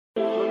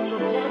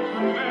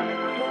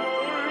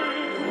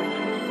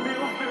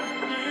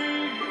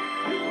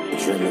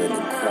adrenaline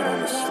and cut on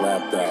and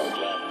slapped out.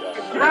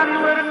 Nutty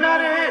with a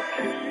nutty hit.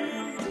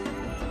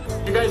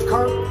 You guys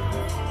carp?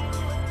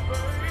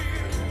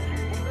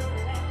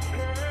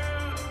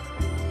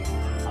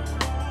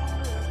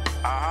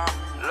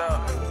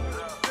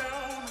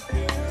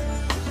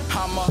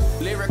 I'm a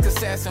lyric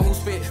assassin who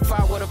spit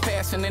fire with a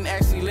passion and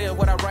actually live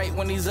what I write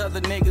when these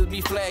other niggas be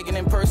flagging,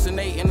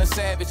 impersonating a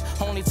savage.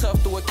 Only tough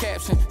through a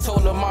caption.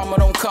 Told her mama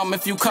don't come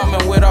if you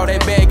coming with all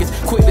that baggage.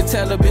 Quick to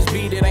tell a bitch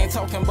beat it, ain't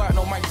talking about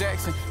no Mike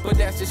Jackson. But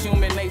that's just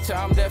human nature,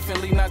 I'm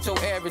definitely not your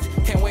average.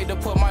 Can't wait to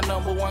put my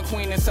 #1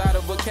 queen inside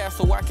of a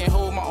castle. I can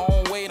hold my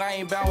own weight, I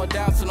ain't bowing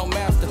down to no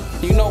master.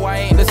 You know I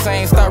ain't the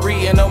same, start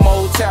reading them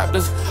old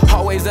chapters.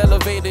 Always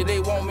elevated, they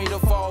want me to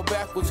fall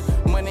backwards.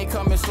 Money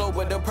coming slow,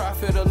 but the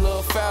profit a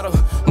little fatter.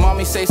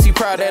 Mommy say she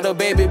proud that her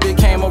baby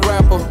became a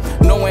rapper.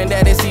 Knowing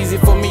that it's easy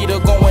for me to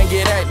go and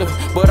get active,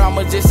 but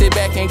I'ma just sit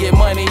back and get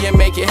money and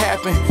make it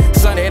happen.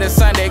 Sunday to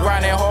Sunday,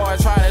 grinding hard,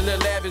 trying to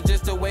live lavish,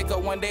 just to wake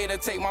up one day to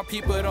take my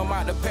people them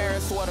out to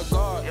Paris, swear to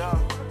God.